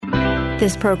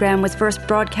This program was first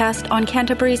broadcast on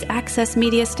Canterbury's access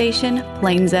media station,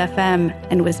 Plains FM,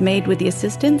 and was made with the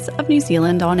assistance of New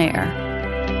Zealand On Air.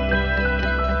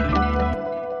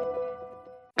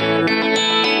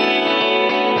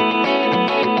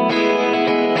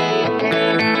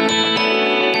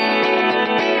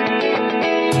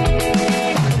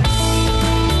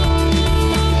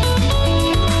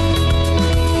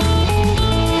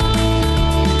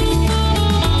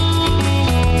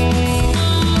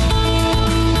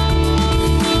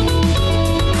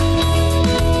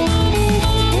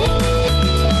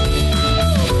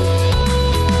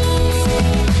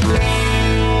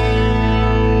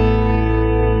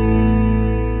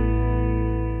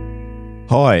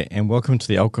 Hi, and welcome to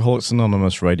the Alcoholics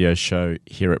Anonymous radio show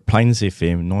here at Plains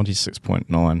FM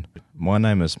 96.9. My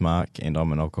name is Mark, and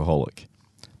I'm an alcoholic.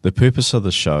 The purpose of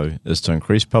the show is to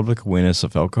increase public awareness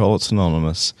of Alcoholics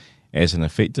Anonymous as an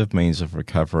effective means of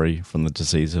recovery from the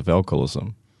disease of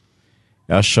alcoholism.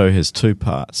 Our show has two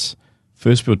parts.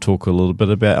 First, we'll talk a little bit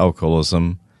about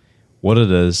alcoholism, what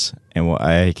it is, and what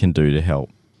AA can do to help.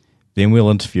 Then we'll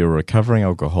interview a recovering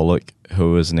alcoholic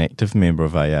who is an active member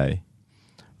of AA.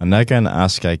 I'm now going to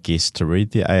ask our guest to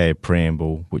read the AA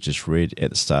preamble, which is read at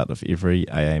the start of every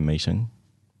AA meeting.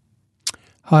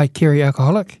 Hi, Kerry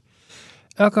Alcoholic.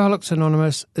 Alcoholics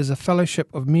Anonymous is a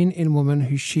fellowship of men and women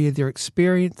who share their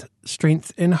experience,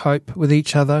 strength and hope with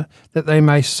each other that they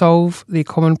may solve their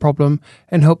common problem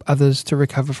and help others to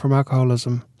recover from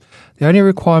alcoholism. The only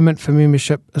requirement for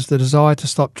membership is the desire to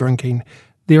stop drinking.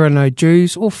 There are no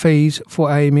dues or fees for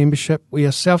AA membership. We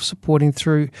are self-supporting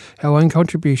through our own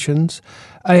contributions.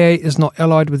 AA is not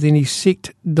allied with any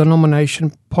sect,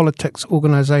 denomination, politics,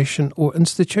 organisation or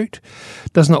institute,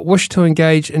 does not wish to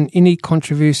engage in any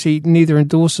controversy, neither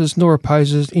endorses nor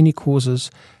opposes any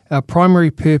causes. Our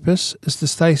primary purpose is to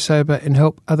stay sober and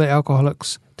help other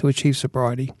alcoholics to achieve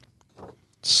sobriety.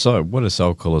 So, what is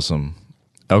alcoholism?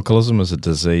 Alcoholism is a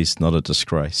disease, not a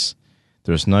disgrace.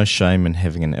 There is no shame in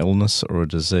having an illness or a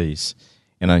disease.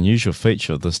 An unusual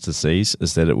feature of this disease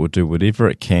is that it will do whatever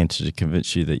it can to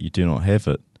convince you that you do not have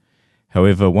it.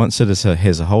 However, once it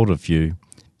has a hold of you,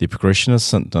 the progression of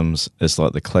symptoms is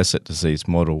like the classic disease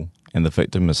model, and the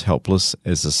victim is helpless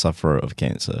as the sufferer of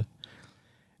cancer.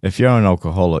 If you are an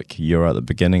alcoholic, you are at the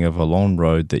beginning of a long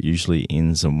road that usually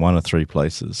ends in one of three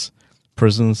places: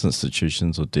 prisons,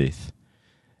 institutions, or death.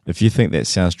 If you think that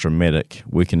sounds dramatic,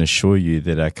 we can assure you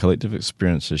that our collective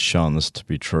experience has shown this to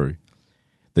be true.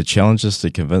 The challenge is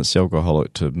to convince the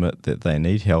alcoholic to admit that they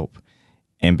need help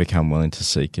and become willing to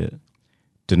seek it.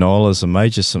 Denial is a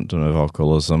major symptom of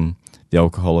alcoholism. The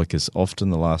alcoholic is often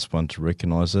the last one to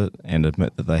recognise it and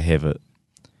admit that they have it.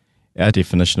 Our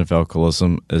definition of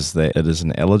alcoholism is that it is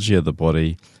an allergy of the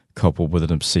body coupled with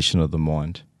an obsession of the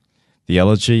mind. The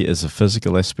allergy is a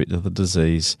physical aspect of the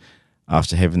disease.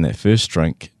 After having that first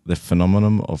drink, the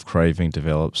phenomenon of craving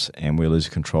develops and we lose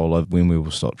control of when we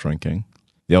will stop drinking.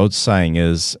 The old saying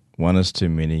is, one is too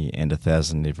many and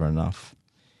 1,000 never enough.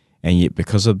 And yet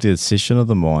because of the obsession of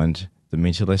the mind, the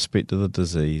mental aspect of the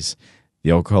disease,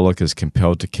 the alcoholic is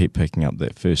compelled to keep picking up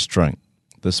that first drink.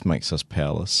 This makes us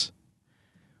powerless.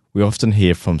 We often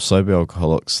hear from sober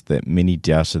alcoholics that many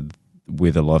doubted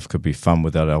whether life could be fun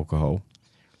without alcohol.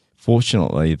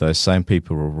 Fortunately, those same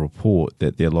people will report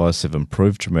that their lives have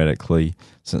improved dramatically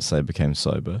since they became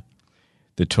sober.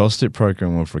 The 12-step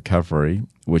program of recovery,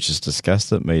 which is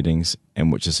discussed at meetings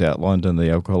and which is outlined in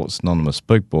the Alcoholics Anonymous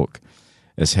Big Book,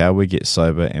 is how we get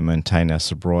sober and maintain our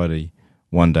sobriety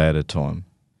one day at a time.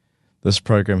 This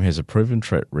program has a proven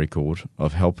track record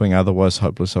of helping otherwise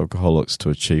hopeless alcoholics to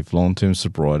achieve long-term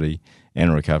sobriety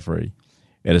and recovery.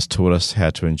 It has taught us how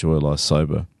to enjoy life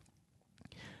sober.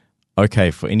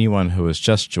 Okay, for anyone who has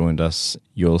just joined us,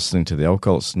 you're listening to the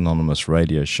Alcoholics Anonymous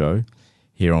radio show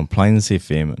here on Plains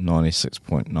FM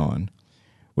 96.9.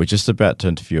 We're just about to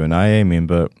interview an AA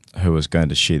member who is going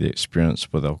to share their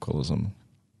experience with alcoholism.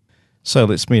 So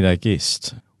let's meet our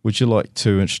guest. Would you like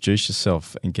to introduce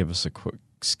yourself and give us a quick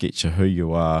sketch of who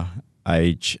you are,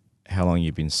 age, how long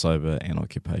you've been sober, and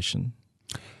occupation?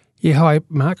 Yeah, hi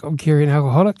Mark, I'm Kerry, an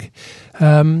alcoholic.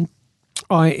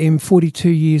 I am 42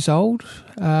 years old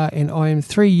and I am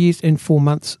 3 years and 4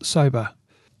 months sober.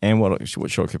 And what's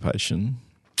your occupation?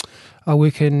 I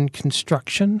work in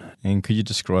construction. And could you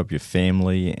describe your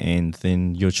family and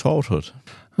then your childhood?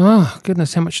 Oh,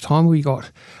 goodness, how much time we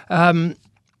got.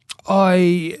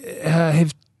 I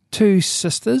have two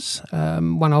sisters,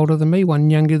 one older than me, one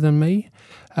younger than me.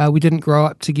 We didn't grow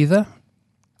up together.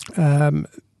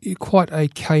 Quite a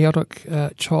chaotic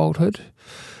childhood.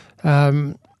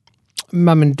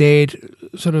 Mum and Dad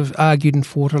sort of argued and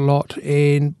fought a lot,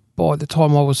 and by the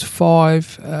time I was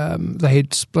 5, they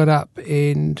had split up,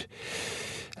 and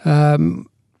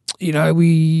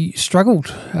we struggled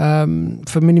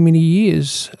for many, many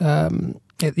years.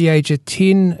 At the age of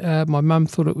 10, my mum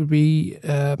thought it would be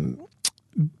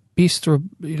best for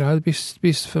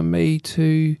me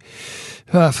to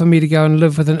go and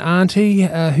live with an auntie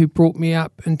who brought me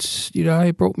up, and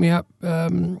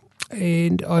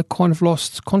and I kind of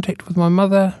lost contact with my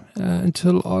mother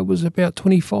until I was about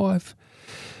 25.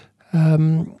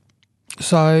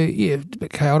 So yeah, a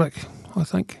bit chaotic, I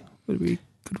think would be a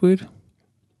good word.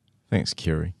 Thanks,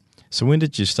 Kerry. So when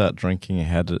did you start drinking, and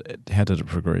how did it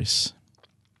progress?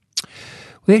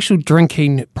 The actual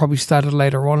drinking probably started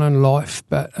later on in life,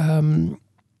 but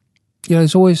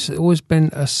there's always been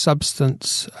a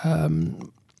substance, right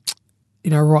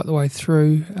the way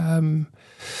through.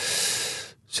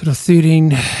 Sort of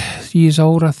 13 years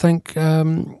old, I think,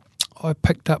 I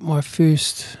picked up my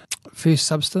first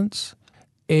substance,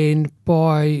 and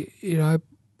by the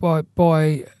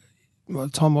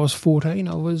time I was 14,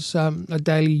 I was a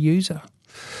daily user,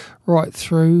 right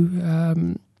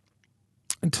through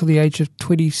until the age of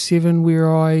 27,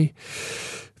 where I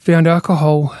found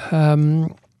alcohol.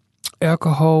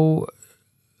 Alcohol,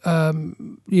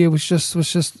 was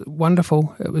just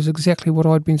wonderful. It was exactly what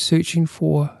I'd been searching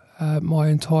for my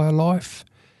entire life.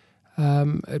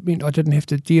 It meant I didn't have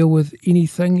to deal with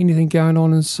anything going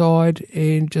on inside,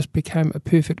 and just became a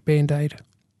perfect Band-Aid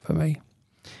for me.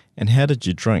 And how did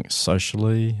you drink?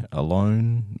 Socially,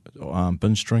 alone,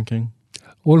 binge drinking?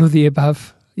 All of the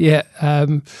above. Yeah. I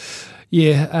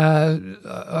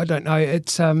don't know.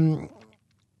 It's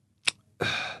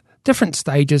different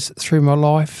stages through my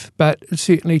life, but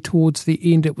certainly towards the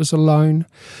end it was alone.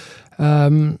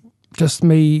 Just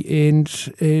me and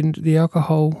the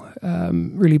alcohol.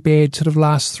 Really bad sort of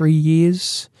last 3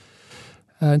 years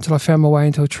until I found my way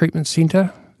into a treatment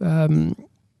centre.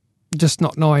 Just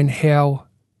not knowing how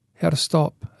to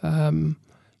stop.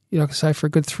 Like I say, for a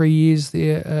good 3 years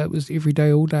there, it was every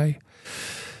day, all day.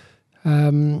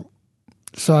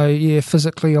 So yeah,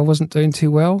 physically I wasn't doing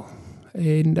too well,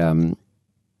 and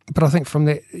but I think from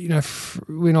that,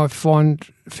 when I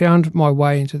found my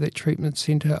way into that treatment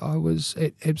centre, I was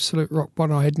at absolute rock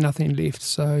bottom. I had nothing left.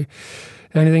 So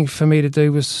the only thing for me to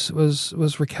do was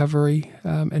recovery,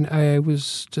 and AA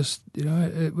was just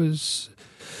it was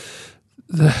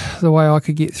the way I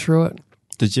could get through it.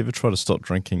 Did you ever try to stop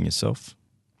drinking yourself?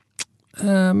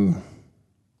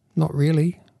 Not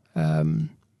really. I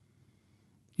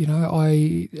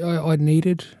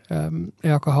needed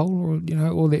alcohol, or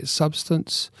all that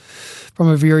substance from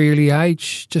a very early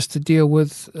age, just to deal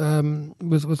with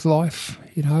life.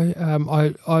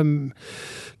 I'm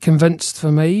convinced,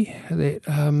 for me, that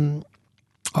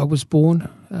I was born,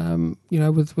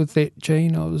 with that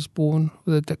gene. I was born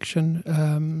with addiction,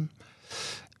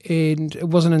 and it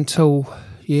wasn't until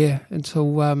the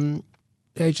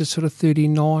age of sort of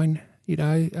 39,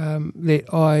 that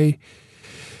I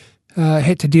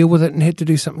had to deal with it and had to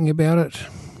do something about it.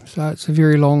 So it's a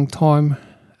very long time,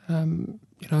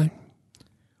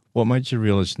 What made you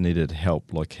realise you needed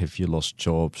help? Like, have you lost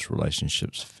jobs,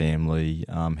 relationships, family,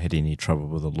 had any trouble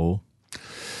with the law?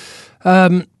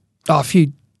 A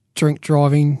few drink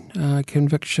driving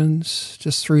convictions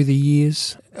just through the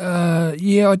years.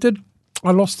 I did.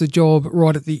 I lost the job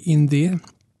right at the end there.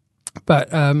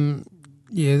 But,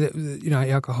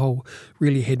 alcohol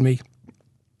really had me.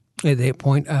 At that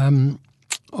point,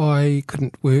 I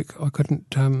couldn't work. I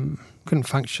couldn't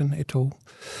function at all.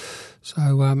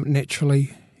 So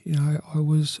naturally, I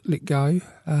was let go.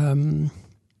 And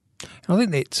I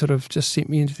think that sort of just sent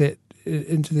me into that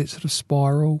sort of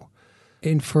spiral.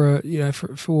 And for just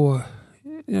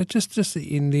the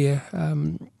end there,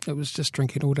 it was just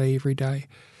drinking all day, every day.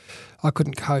 I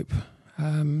couldn't cope.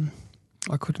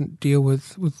 I couldn't deal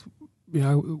with what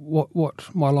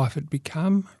my life had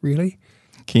become, really.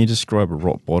 Can you describe a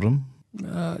rock bottom?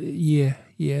 Yeah.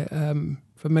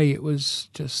 For me, it was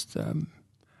just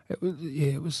it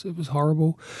was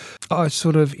horrible. I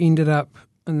sort of ended up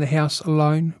in the house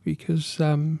alone because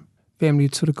family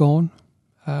had sort of gone.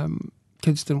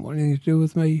 Kids didn't want anything to do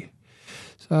with me,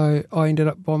 so I ended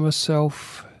up by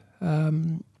myself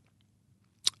and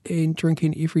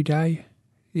drinking every day.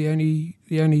 The only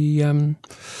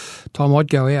time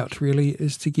I'd go out really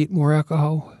is to get more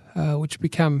alcohol. Which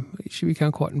became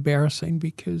quite embarrassing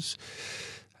because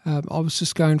I was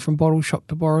just going from bottle shop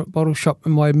to bottle shop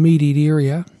in my immediate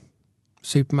area,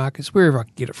 supermarkets, wherever I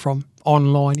could get it from,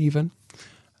 online even,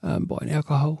 buying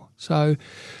alcohol. So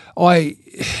I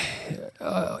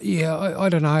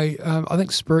don't know. I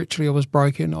think spiritually I was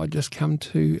broken. I'd just come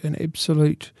to an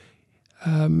absolute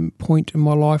point in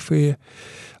my life where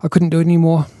I couldn't do it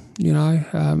anymore.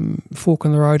 Fork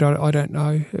in the road. I don't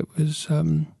know. It was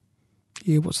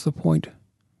what's the point?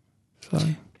 So,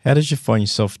 how did you find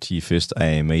yourself to your first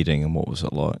AA meeting, and what was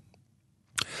it like?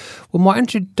 Well, my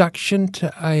introduction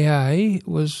to AA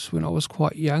was when I was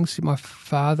quite young. See, my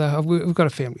father, we've got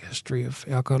a family history of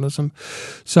alcoholism.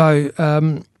 So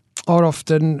I'd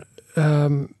often,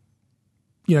 go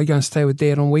and stay with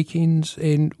Dad on weekends.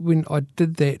 And when I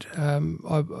did that,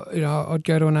 I'd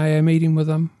go to an AA meeting with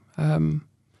him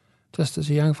just as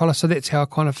a young fella. So that's how I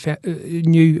kind of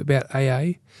knew about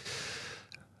AA.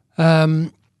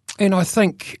 And I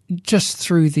think just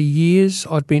through the years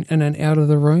I'd been in and out of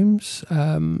the rooms,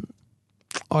 I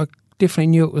definitely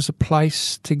knew it was a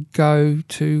place to go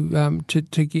to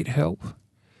get help.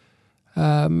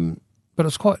 But it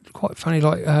was quite funny.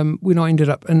 Like when I ended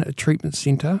up in a treatment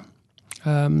centre,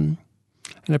 in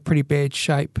a pretty bad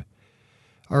shape,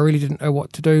 I really didn't know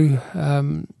what to do. I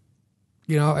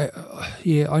knew I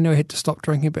had to stop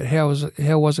drinking, but how was I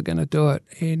going to do it?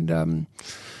 And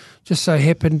just so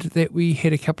happened that we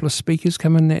had a couple of speakers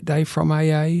come in that day from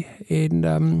AA, and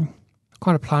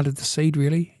kind of planted the seed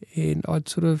really. And I'd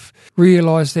sort of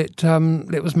realised that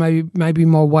that was maybe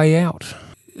my way out.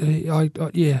 I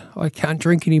can't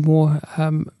drink anymore.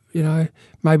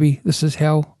 Maybe this is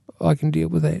how I can deal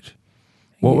with that.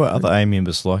 What were other AA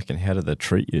members like, and how did they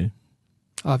treat you?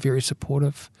 Very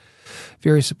supportive.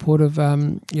 Very supportive.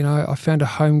 I found a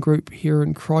home group here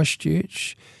in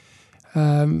Christchurch,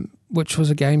 which was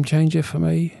a game changer for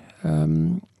me.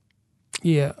 When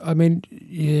I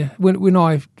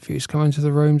first come into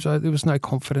the rooms, there was no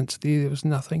confidence there. There was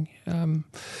nothing.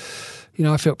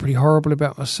 I felt pretty horrible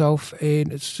about myself,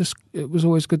 and it was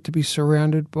always good to be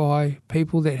surrounded by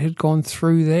people that had gone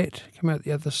through that, come out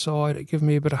the other side. It gave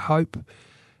me a bit of hope.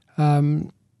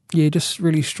 Just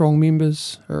really strong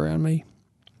members around me.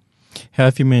 How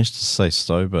have you managed to stay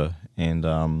sober, and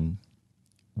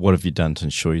what have you done to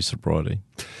ensure your sobriety?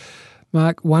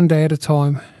 Mark, one day at a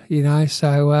time,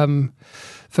 So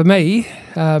for me,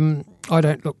 I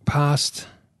don't look past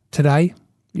today,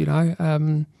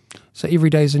 So every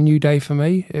day is a new day for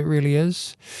me. It really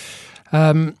is.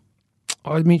 I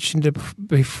mentioned it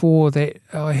before that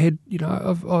I had,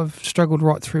 I've struggled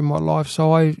right through my life.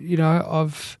 So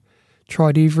I've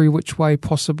tried every which way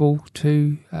possible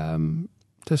to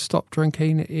stop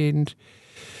drinking and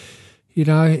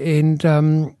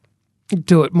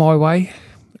do it my way.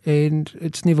 And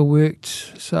it's never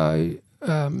worked. So,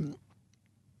 I'm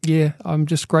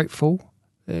just grateful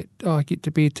that I get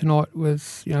to bed tonight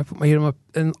with, put my head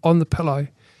on the pillow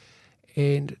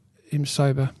and am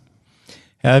sober.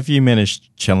 How have you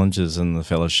managed challenges in the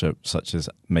fellowship, such as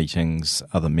meetings,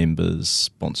 other members,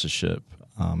 sponsorship,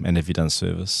 and have you done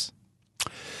service?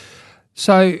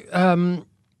 So,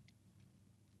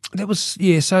 that was,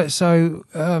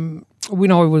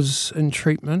 when I was in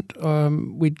treatment,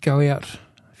 we'd go out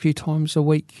a few times a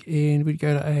week and we'd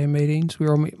go to AA meetings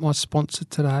where I met my sponsor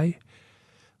today.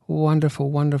 Wonderful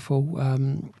man.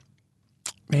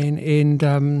 And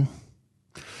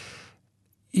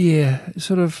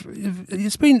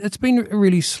it's been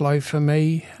really slow for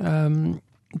me,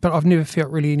 but I've never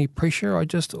felt really any pressure. I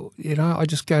just go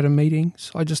to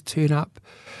meetings. I just turn up,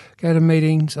 go to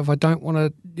meetings. If I don't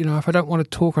want to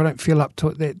talk, I don't feel up to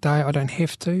it that day, I don't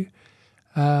have to.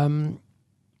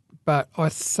 But I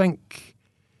think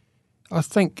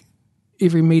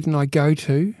every meeting I go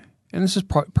to, and this is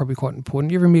probably quite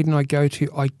important, every meeting I go to,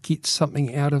 I get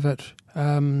something out of it,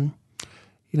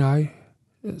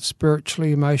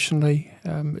 spiritually, emotionally,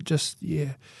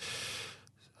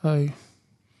 So,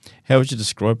 how would you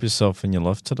describe yourself in your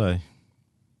life today?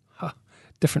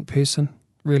 Different person,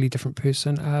 really different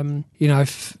person.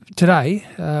 Today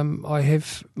I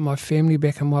have my family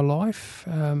back in my life,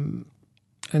 and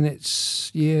that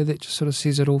just sort of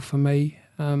says it all for me.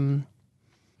 How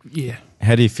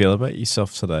do you feel about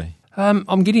yourself today?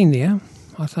 I'm getting there,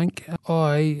 I think.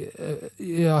 I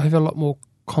have a lot more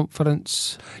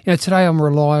confidence. Today I'm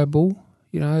reliable.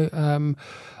 I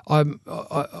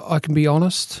can be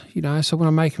honest. So when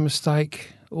I make a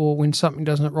mistake or when something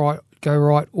doesn't go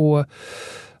right, or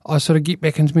I sort of get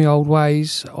back into my old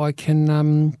ways, I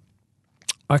can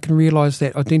realise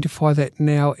that, identify that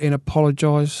now, and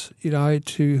apologise,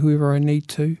 to whoever I need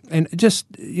to, and just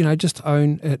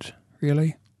own it,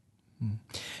 really.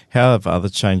 How have other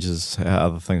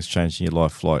things changed in your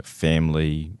life, like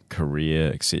family,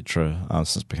 career, etc.,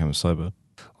 since becoming sober?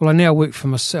 Well, I now work for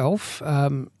myself.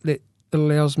 That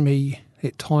allows me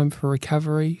that time for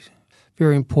recovery.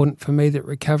 Very important for me that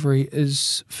recovery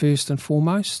is first and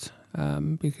foremost,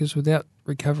 because without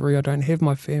recovery I don't have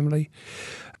my family.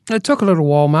 It took a little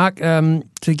while, Mark,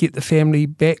 to get the family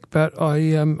back, but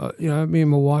me and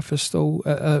my wife are still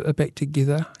back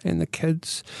together, and the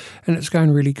kids, and it's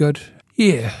going really good.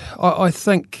 Yeah, I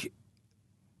think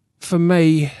for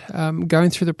me, going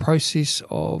through the process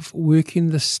of working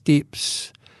the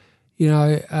steps,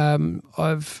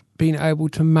 I've been able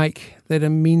to make that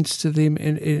amends to them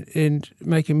and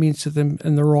make amends to them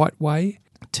in the right way.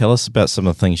 Tell us about some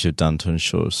of the things you've done to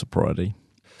ensure sobriety.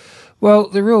 Well,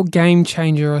 the real game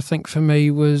changer, I think, for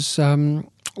me was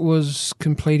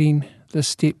completing the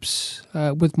steps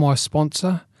with my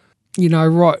sponsor.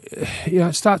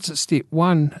 It starts at step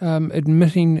one,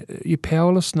 admitting your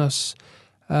powerlessness.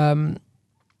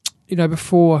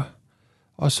 Before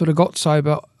I sort of got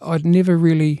sober, I'd never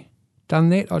really done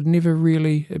that. I'd never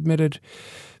really admitted,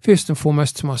 first and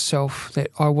foremost, to myself that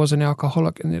I was an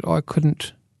alcoholic and that I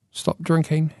couldn't stop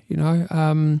drinking.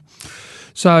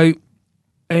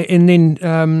 And then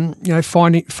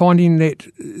finding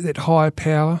that higher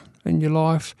power in your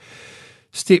life.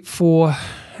 Step 4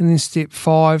 and then step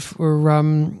 5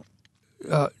 were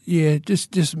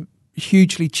just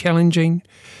hugely challenging.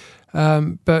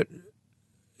 But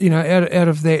out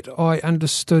of that, I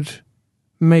understood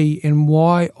me and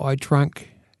why I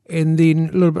drank, and then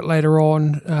a little bit later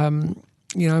on,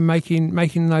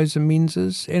 making those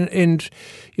amends. And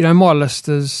my list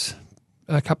is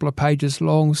a couple of pages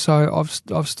long, so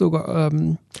I've still got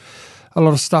a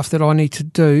lot of stuff that I need to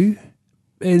do,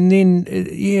 and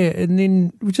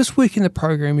then we're just working the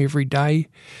program every day.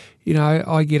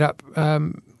 I get up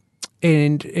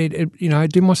and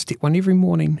do my step 1 every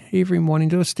morning.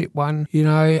 Do a step 1.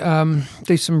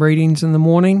 Do some readings in the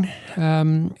morning,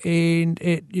 and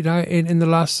the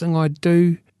last thing I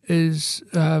do is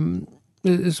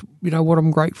what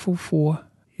I'm grateful for.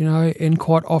 And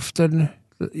quite often.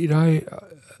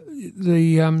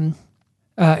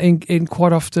 And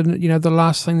quite often, the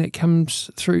last thing that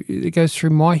goes through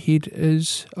my head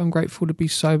is I'm grateful to be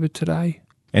sober today.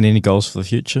 And any goals for the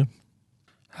future?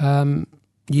 Plenty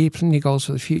of goals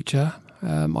for the future.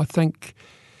 I think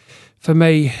for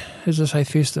me, as I say,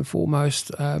 first and foremost,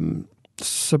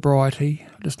 sobriety.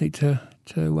 I just need to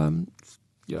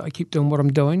keep doing what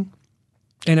I'm doing,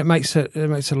 and it makes it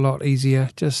a lot easier.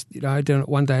 Just doing it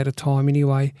one day at a time.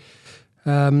 Anyway.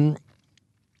 I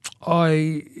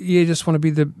just want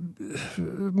to be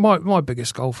my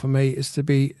biggest goal for me is to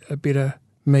be a better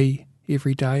me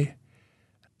every day,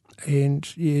 and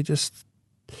just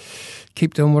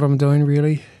keep doing what I'm doing,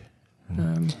 really.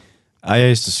 AA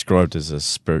is described as a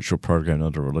spiritual program,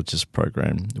 not a religious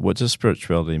program. What does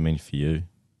spirituality mean for you?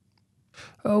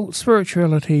 Oh,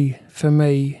 spirituality for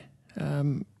me,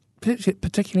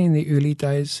 particularly in the early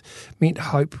days, meant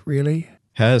hope, really.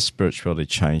 How has spirituality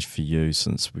changed for you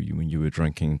since when you were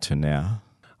drinking to now?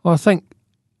 Well, I think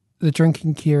the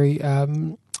drinking, Kerry,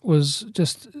 was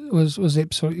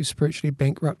absolutely spiritually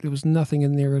bankrupt. There was nothing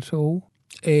in there at all.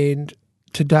 And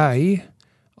today,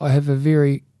 I have a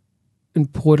very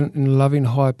important and loving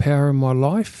higher power in my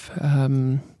life,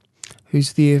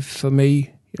 who's there for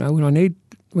me, when I need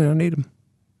him.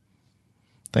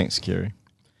 Thanks, Kerry.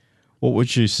 What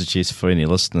would you suggest for any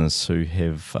listeners who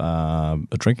have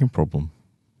a drinking problem?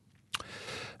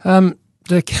 To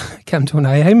come to an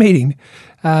AA meeting.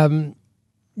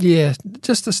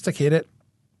 Just to stick at it.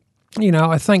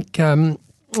 I think,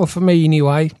 for me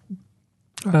anyway,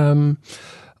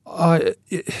 I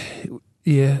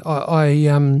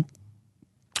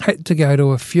had to go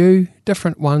to a few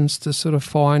different ones to sort of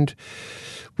find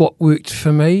what worked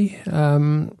for me.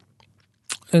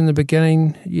 In the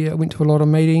beginning, I went to a lot of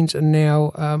meetings, and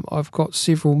now I've got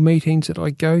several meetings that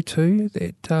I go to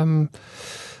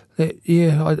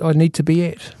I need to be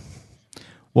at.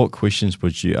 What questions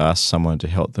would you ask someone to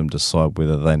help them decide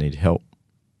whether they need help?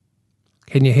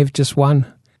 Can you have just one?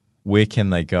 Where can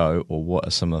they go, or what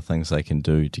are some of the things they can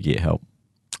do to get help?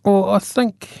 Well, I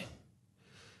think,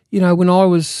 when I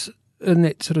was in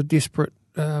that sort of desperate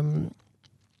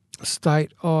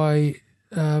state, I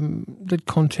did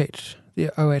contact the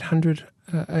 0800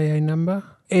 AA number,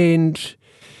 and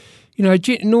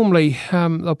normally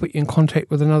they'll put you in contact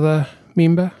with another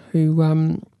member who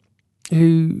will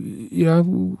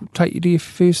take you to your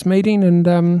first meeting and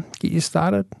get you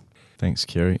started. Thanks,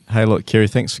 Kerry. Hey, look, Kerry,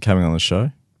 thanks for coming on the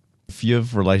show. If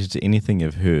you've related to anything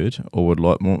you've heard or would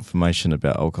like more information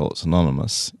about Alcoholics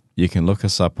Anonymous, you can look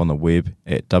us up on the web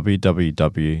at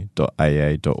www.aa.org.nz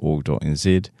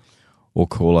or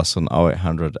call us on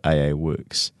 0800 AA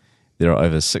Works. There are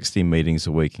over 60 meetings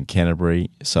a week in Canterbury,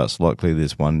 so it's likely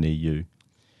there's one near you.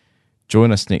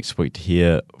 Join us next week to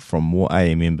hear from more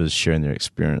AA members sharing their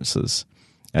experiences.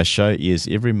 Our show airs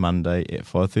every Monday at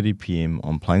 5:30 p.m.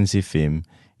 on Plains FM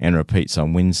and repeats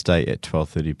on Wednesday at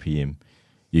 12:30 p.m.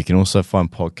 You can also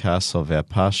find podcasts of our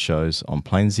past shows on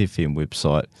Plains FM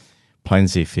website,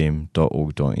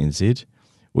 plainsfm.org.nz,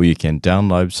 or you can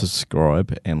download,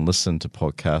 subscribe, and listen to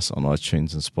podcasts on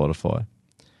iTunes and Spotify.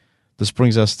 This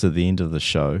brings us to the end of the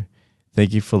show.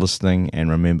 Thank you for listening, and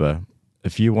remember,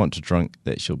 if you want to drink,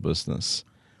 that's your business.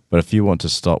 But if you want to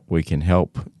stop, we can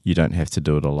help. You don't have to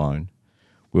do it alone.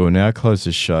 We will now close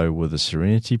the show with a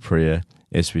serenity prayer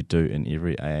as we do in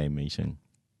every AA meeting.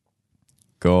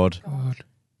 God,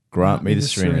 grant me the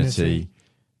serenity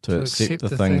to accept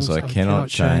the things I cannot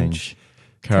change,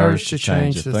 courage to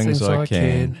change the things I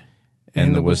can,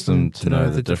 and the wisdom to know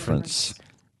the difference.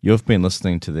 You've been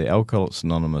listening to the Alcoholics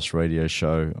Anonymous radio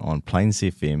show on Plains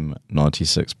FM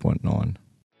 96.9.